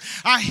spirit.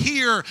 I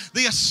hear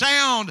the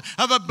sound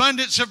of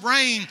abundance of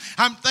rain.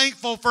 I'm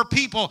thankful for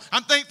people.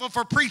 I'm thankful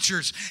for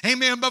preachers.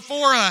 Amen.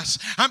 Before us.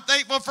 I'm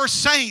thankful for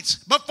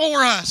saints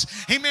before us.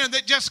 Amen.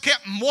 That just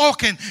kept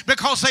walking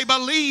because they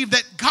believed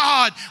that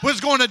God was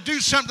going to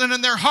do something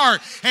in their heart.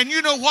 And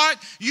you know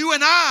what? You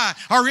and I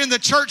are in the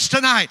church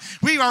tonight.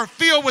 We are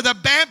filled with the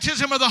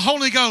baptism of the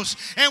Holy Ghost.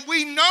 And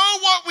we know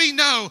what we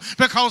know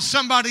because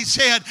somebody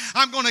said,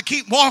 I'm going to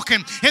keep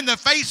walking in the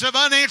face of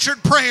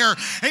unanswered prayer.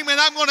 Amen.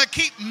 I'm going to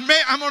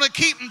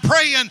keep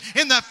praying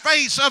in the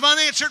face of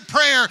unanswered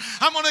prayer.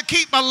 I'm going to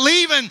keep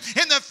believing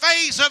in the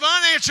face of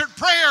unanswered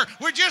prayer.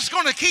 We're just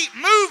going to keep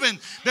moving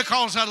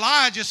because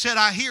Elijah said,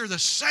 I hear the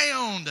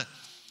sound.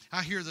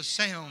 I hear the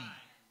sound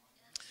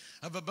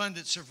of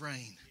abundance of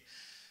rain.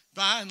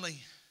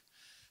 Finally,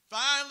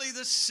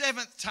 the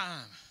 7th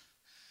time,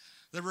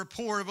 the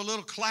report of a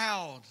little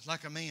cloud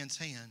like a man's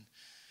hand.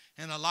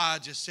 And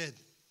Elijah said,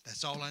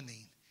 that's all I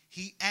need.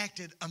 He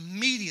acted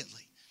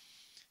immediately.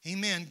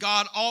 Amen.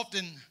 God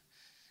often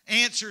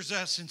answers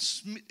us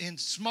in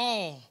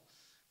small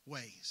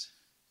ways.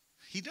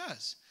 He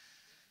does.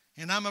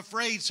 And I'm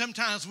afraid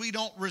sometimes we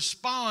don't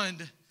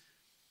respond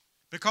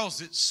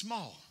because it's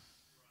small.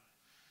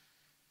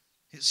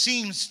 It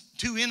seems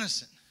too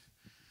innocent.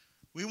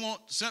 We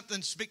want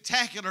something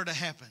spectacular to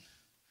happen.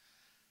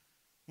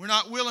 We're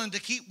not willing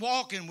to keep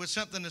walking with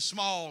something as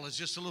small as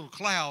just a little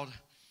cloud,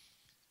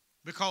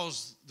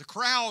 because the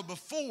crowd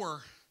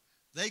before,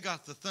 they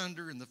got the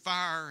thunder and the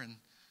fire and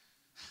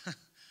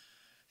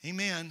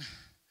amen.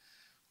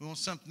 We want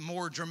something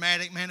more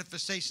dramatic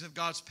manifestation of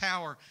God's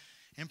power.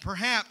 And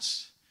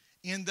perhaps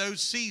in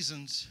those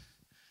seasons,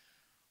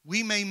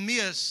 we may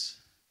miss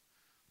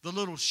the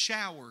little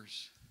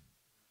showers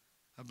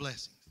of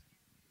blessings.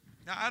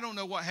 Now, I don't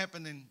know what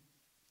happened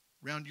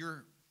around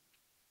your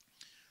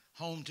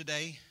home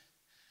today,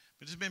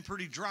 but it's been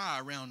pretty dry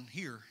around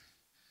here.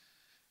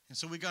 And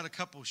so we got a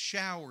couple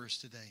showers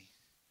today.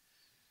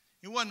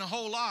 It wasn't a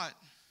whole lot,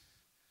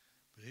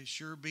 but it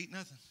sure beat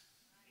nothing.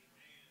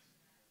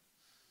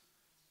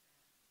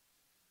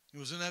 It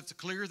was enough to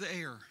clear the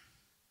air,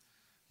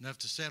 enough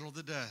to settle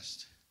the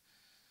dust.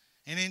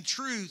 And in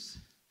truth,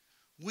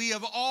 we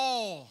have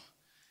all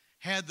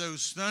had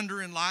those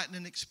thunder and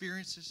lightning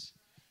experiences.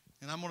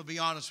 And I'm going to be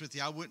honest with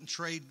you, I wouldn't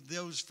trade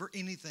those for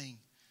anything.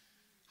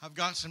 I've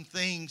got some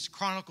things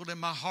chronicled in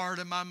my heart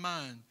and my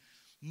mind,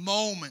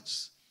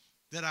 moments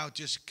that I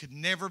just could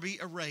never be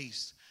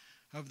erased,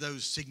 of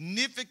those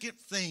significant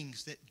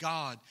things that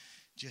God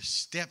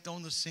just stepped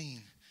on the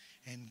scene.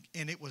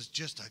 And it was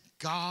just a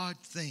God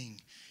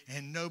thing.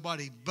 And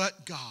nobody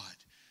but God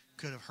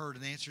could have heard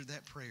and answered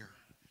that prayer.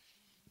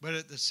 But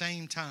at the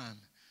same time,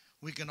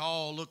 we can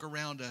all look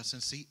around us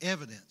and see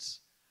evidence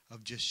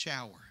of just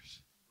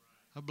showers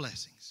of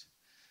blessings.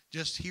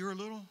 Just here a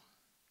little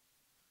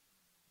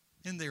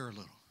and there a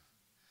little.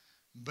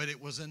 But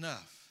it was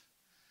enough.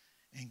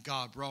 And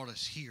God brought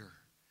us here.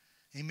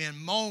 Amen.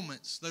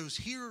 Moments, those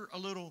here a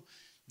little,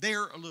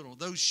 there a little.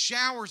 Those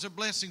showers of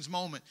blessings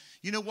moment.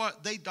 You know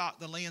what? They dot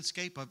the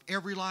landscape of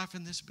every life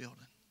in this building.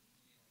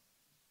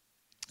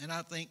 And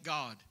I thank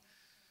God.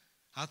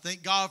 I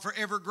thank God for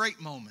every great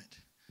moment.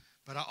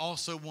 But I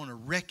also want to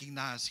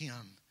recognize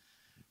Him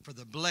for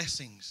the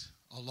blessings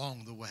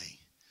along the way.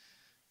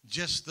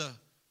 Just the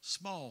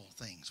small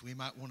things. We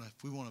might want to,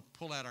 if we want to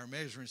pull out our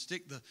measuring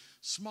stick, the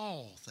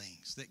small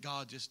things that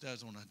God just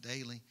does on a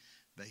daily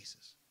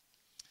basis.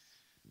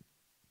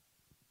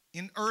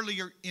 In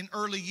the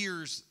early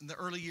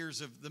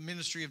years of the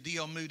ministry of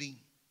D.L. Moody,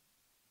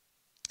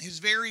 his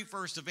very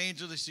first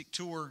evangelistic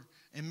tour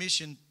and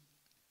mission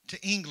to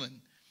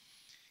England,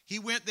 he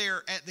went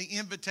there at the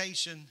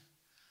invitation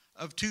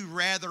of two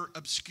rather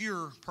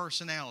obscure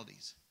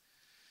personalities.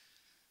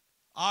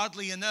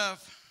 Oddly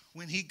enough,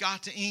 when he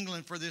got to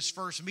England for this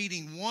first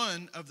meeting,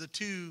 one of the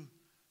two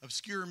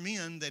obscure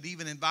men that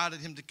even invited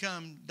him to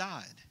come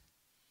died.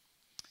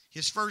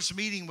 His first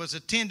meeting was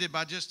attended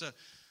by just a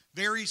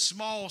very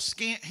small,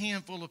 scant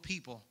handful of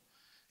people.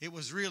 It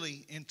was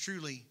really and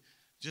truly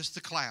just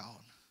the cloud,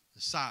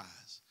 the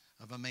size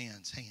of a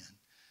man's hand.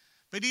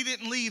 But he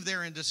didn't leave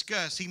there in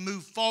disgust. He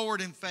moved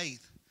forward in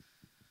faith,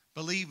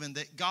 believing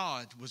that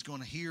God was going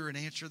to hear and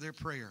answer their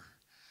prayer.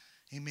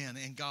 Amen.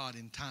 And God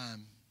in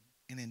time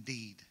and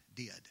indeed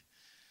did.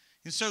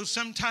 And so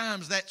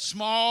sometimes that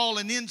small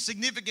and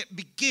insignificant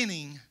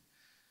beginning,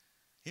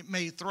 it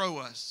may throw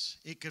us.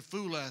 It could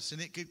fool us,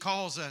 and it could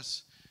cause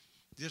us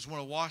to just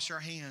want to wash our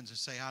hands and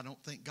say, I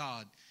don't think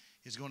God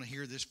is going to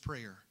hear this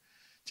prayer.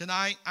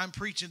 Tonight, I'm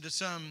preaching to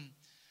some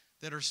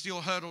that are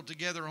still huddled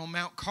together on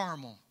Mount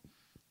Carmel,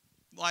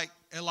 like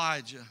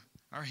Elijah,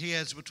 our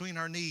heads between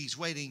our knees,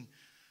 waiting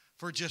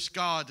for just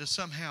God to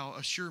somehow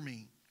assure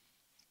me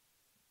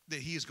that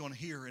He is going to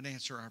hear and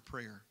answer our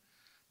prayer.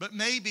 But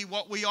maybe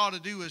what we ought to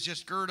do is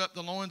just gird up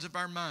the loins of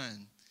our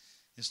mind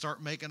and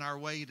start making our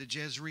way to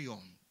Jezreel.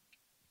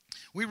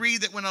 We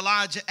read that when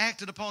Elijah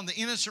acted upon the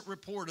innocent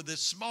report of this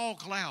small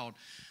cloud,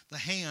 the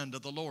hand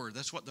of the Lord,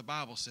 that's what the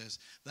Bible says,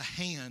 the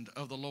hand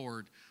of the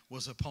Lord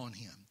was upon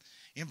him.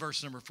 In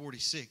verse number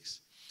 46,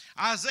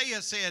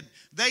 Isaiah said,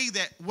 they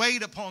that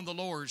wait upon the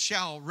Lord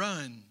shall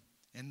run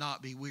and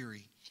not be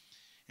weary.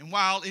 And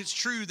while it's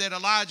true that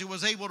Elijah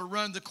was able to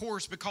run the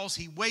course because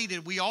he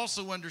waited, we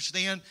also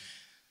understand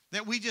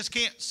that we just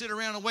can't sit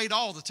around and wait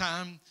all the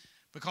time,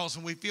 because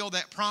when we feel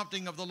that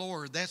prompting of the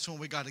Lord, that's when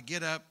we got to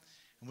get up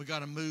and we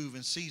got to move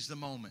and seize the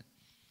moment.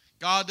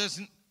 God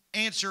doesn't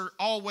answer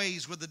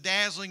always with the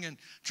dazzling and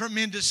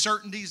tremendous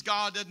certainties.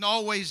 God doesn't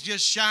always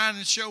just shine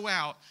and show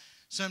out.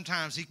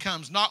 Sometimes He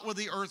comes not with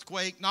the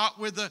earthquake, not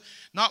with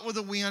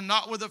the wind,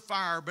 not with the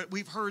fire, but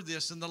we've heard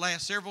this in the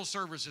last several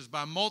services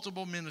by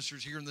multiple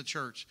ministers here in the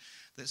church,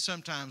 that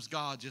sometimes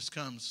God just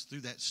comes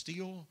through that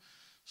still,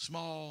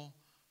 small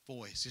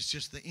voice. It's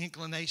just the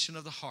inclination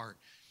of the heart.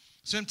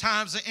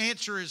 Sometimes the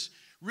answer is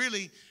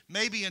really,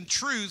 maybe in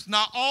truth,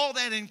 not all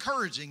that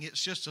encouraging.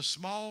 It's just a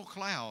small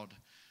cloud,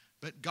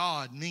 but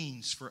God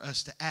means for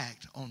us to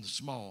act on the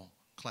small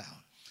cloud.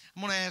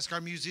 I'm going to ask our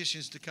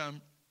musicians to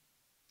come.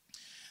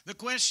 The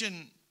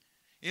question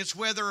is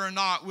whether or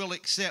not we'll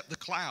accept the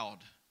cloud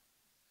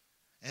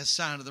as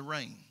sign of the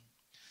rain.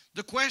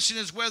 The question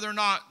is whether or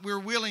not we're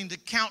willing to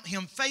count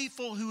him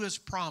faithful who has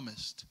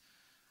promised.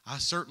 I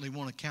certainly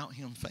want to count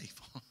him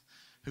faithful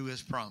who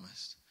has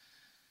promised.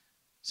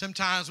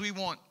 Sometimes we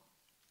want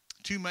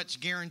too much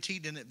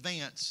guaranteed in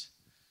advance,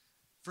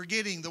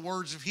 forgetting the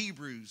words of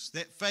Hebrews,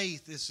 that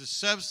faith is the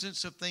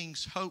substance of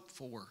things hoped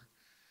for,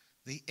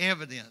 the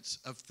evidence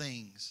of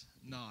things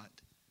not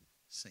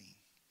seen.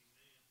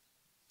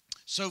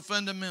 So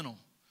fundamental,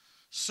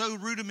 so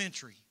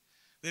rudimentary,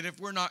 that if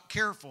we're not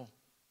careful,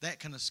 that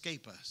can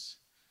escape us.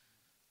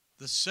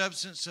 The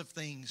substance of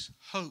things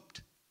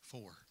hoped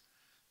for,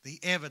 the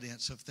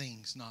evidence of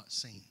things not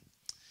seen.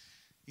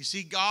 You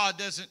see, God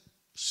doesn't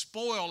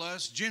spoil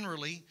us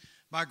generally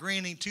by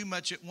granting too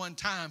much at one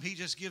time. He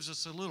just gives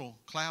us a little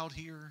cloud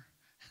here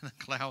and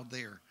a cloud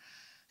there.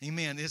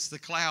 Amen. It's the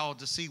cloud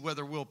to see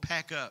whether we'll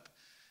pack up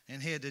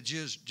and head to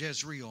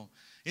Jezreel.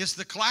 It's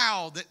the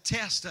cloud that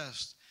tests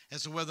us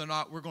as to whether or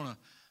not we're going to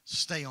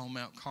stay on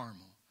Mount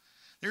Carmel.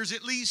 There's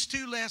at least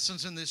two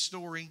lessons in this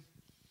story,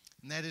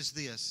 and that is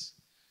this.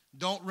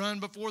 Don't run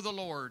before the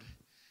Lord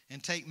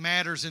and take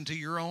matters into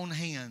your own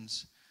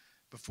hands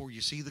before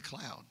you see the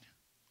cloud.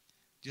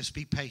 Just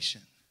be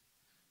patient.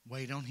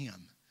 Wait on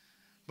him.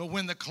 But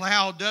when the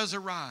cloud does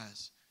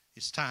arise,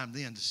 it's time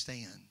then to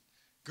stand.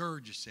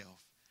 Gird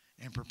yourself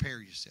and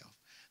prepare yourself.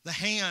 The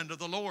hand of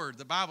the Lord,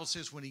 the Bible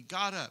says when he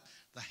got up,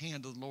 the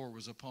hand of the Lord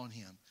was upon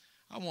him.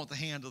 I want the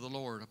hand of the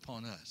Lord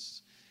upon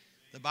us.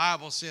 The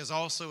Bible says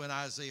also in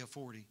Isaiah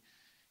 40,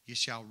 you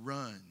shall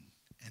run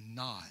and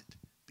not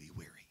be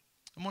weary.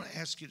 I'm going to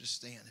ask you to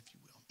stand if you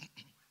will.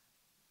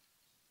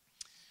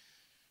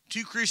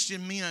 Two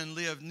Christian men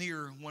lived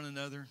near one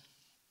another.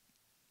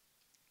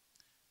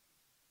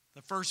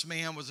 The first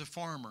man was a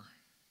farmer.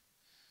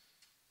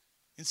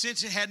 And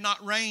since it had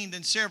not rained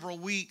in several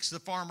weeks, the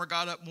farmer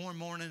got up one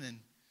morning and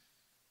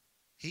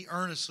he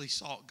earnestly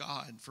sought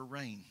God for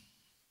rain.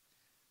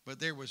 But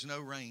there was no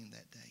rain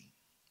that day.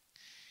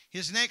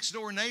 His next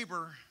door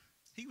neighbor,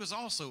 he was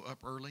also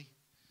up early,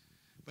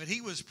 but he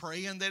was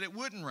praying that it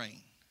wouldn't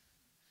rain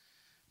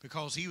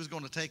because he was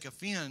going to take a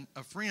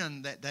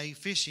friend that day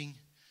fishing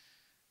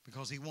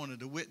because he wanted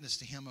to witness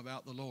to him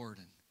about the Lord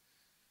and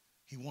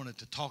he wanted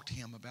to talk to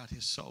him about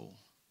his soul.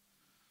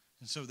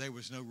 And so there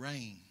was no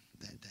rain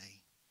that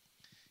day.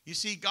 You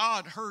see,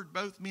 God heard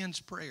both men's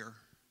prayer.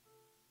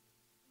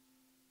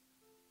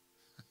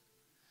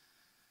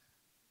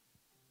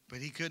 But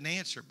he couldn't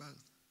answer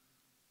both.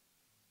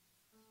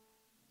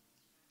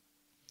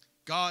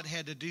 God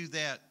had to do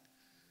that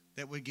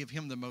would give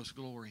him the most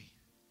glory.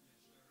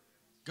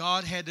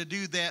 God had to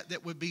do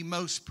that would be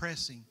most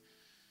pressing.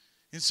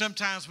 And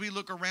sometimes we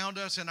look around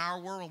us in our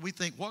world and we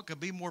think, what could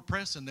be more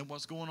pressing than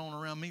what's going on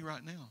around me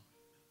right now?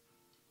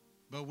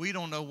 But we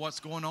don't know what's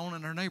going on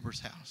in our neighbor's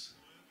house.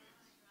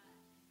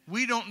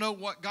 We don't know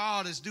what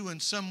God is doing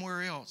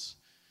somewhere else.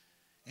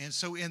 And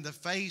so in the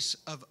face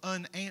of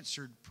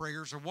unanswered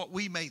prayers, or what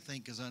we may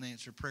think is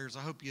unanswered prayers, I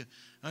hope you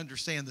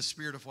understand the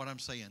spirit of what I'm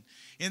saying.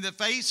 In the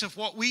face of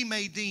what we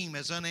may deem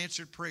as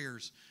unanswered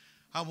prayers,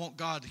 I want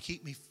God to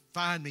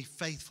find me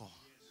faithful.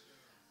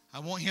 I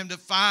want him to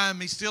find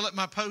me still at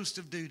my post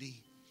of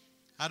duty.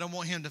 I don't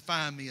want him to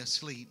find me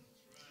asleep.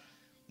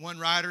 One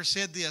writer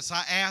said this,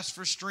 I asked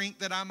for strength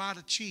that I might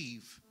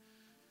achieve,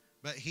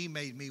 but he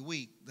made me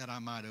weak that I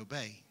might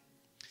obey.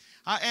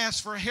 I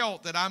asked for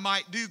health that I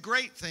might do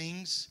great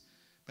things,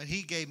 but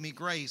he gave me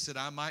grace that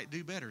I might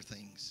do better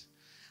things.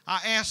 I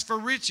asked for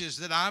riches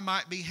that I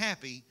might be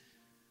happy,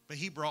 but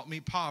he brought me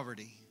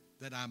poverty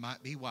that I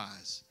might be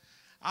wise.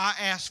 I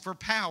asked for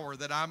power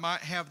that I might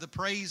have the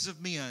praise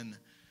of men,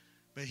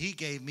 but he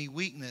gave me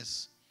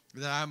weakness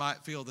that I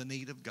might feel the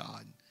need of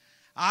God.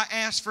 I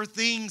asked for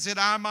things that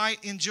I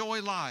might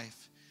enjoy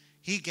life.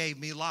 He gave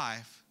me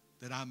life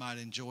that I might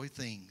enjoy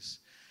things.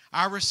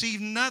 I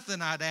received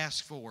nothing I'd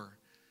asked for,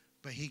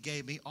 but he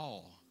gave me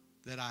all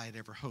that I had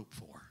ever hoped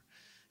for.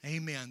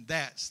 Amen.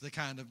 That's the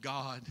kind of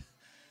God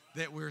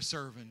that we're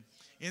serving.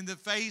 In the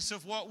face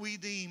of what we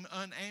deem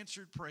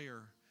unanswered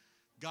prayer,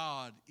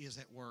 God is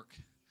at work.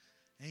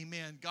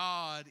 Amen.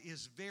 God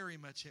is very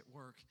much at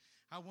work.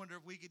 I wonder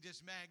if we could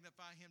just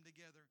magnify him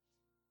together.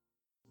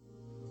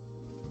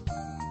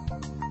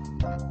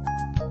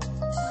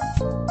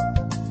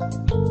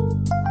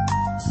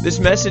 This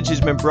message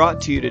has been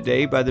brought to you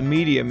today by the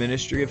media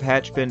ministry of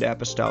Hatchbend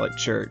Apostolic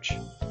Church.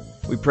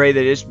 We pray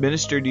that it's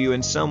ministered to you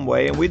in some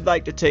way, and we'd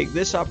like to take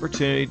this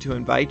opportunity to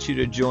invite you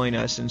to join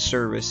us in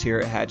service here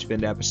at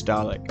Hatchbend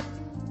Apostolic.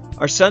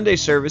 Our Sunday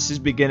services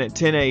begin at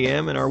 10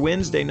 a.m. and our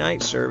Wednesday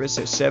night service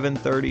at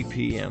 7:30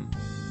 p.m.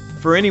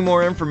 For any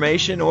more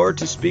information or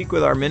to speak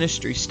with our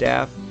ministry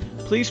staff,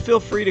 please feel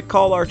free to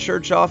call our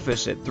church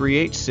office at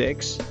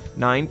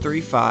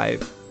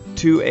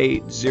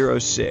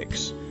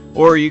 386-935-2806,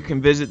 or you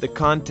can visit the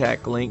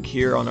contact link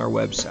here on our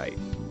website.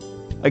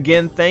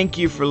 Again, thank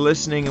you for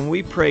listening, and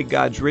we pray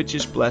God's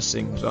richest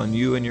blessings on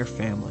you and your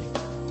family.